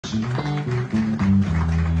There's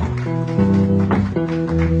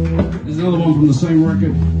another one from the same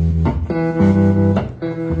record.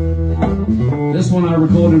 This one I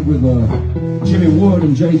recorded with Jimmy Wood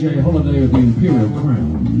and J.J. Holiday of the Imperial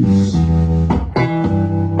Crowns.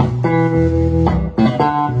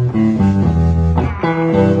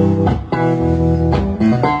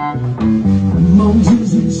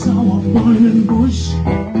 Moses, he saw a burning bush.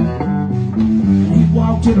 He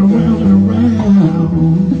walked it around and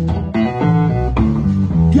around.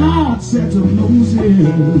 God said to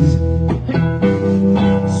Moses,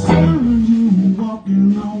 son, you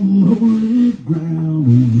walking on holy ground.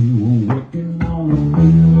 You were working on a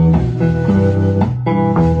field.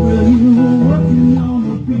 Well, you were working on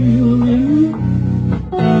a building.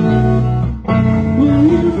 Well,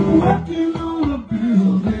 you were working on a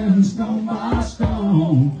building, stone by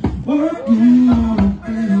stone. Working on a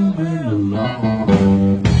building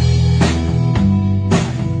alone.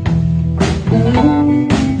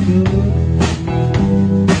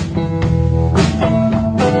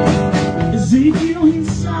 Ezekiel, he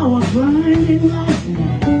saw a blinding light,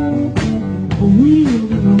 a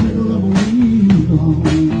wheel in the middle of a wheel.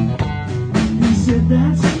 He said,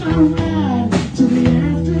 that's my ride to the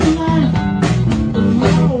afterlife. The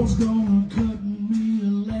Lord's gonna cut me a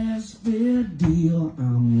last fair deal.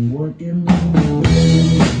 I'm working on it.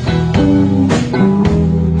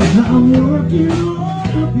 I'm working on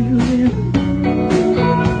a building.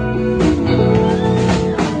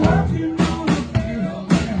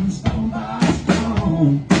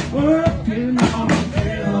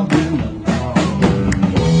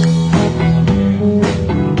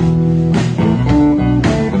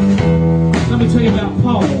 Let me tell you about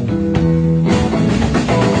Paul.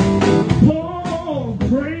 Paul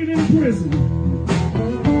prayed in prison.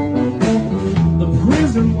 The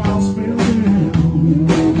prison walls fell down.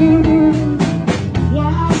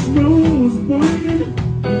 While Rome was burning,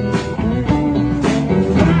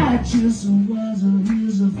 righteous was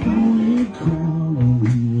his thorny crown. Oh,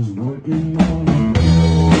 he was working on it.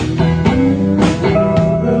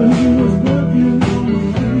 He was working on the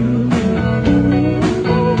field.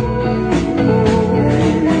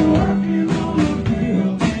 Working on the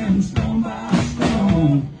building, stone by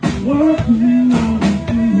stone. Working on the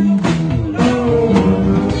field.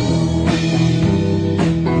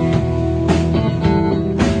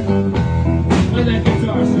 Play that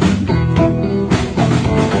guitar, son.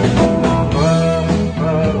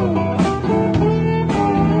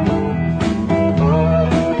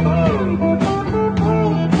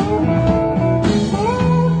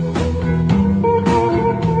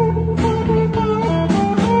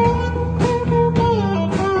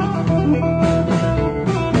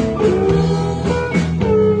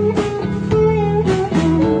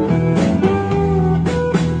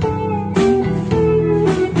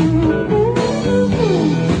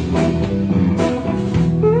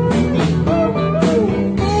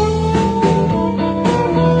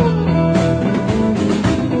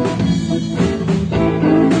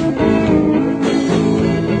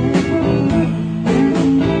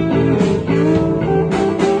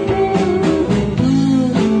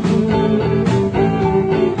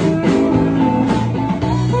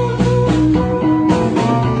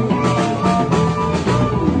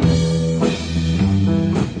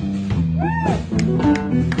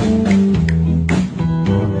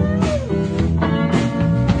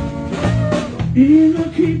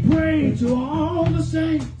 Enoch, he prayed to all the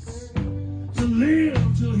saints to live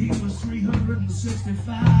till he was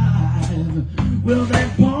 365. Well,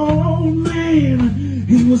 that poor old man,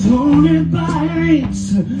 he was haunted by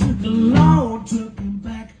ain'ts. The Lord took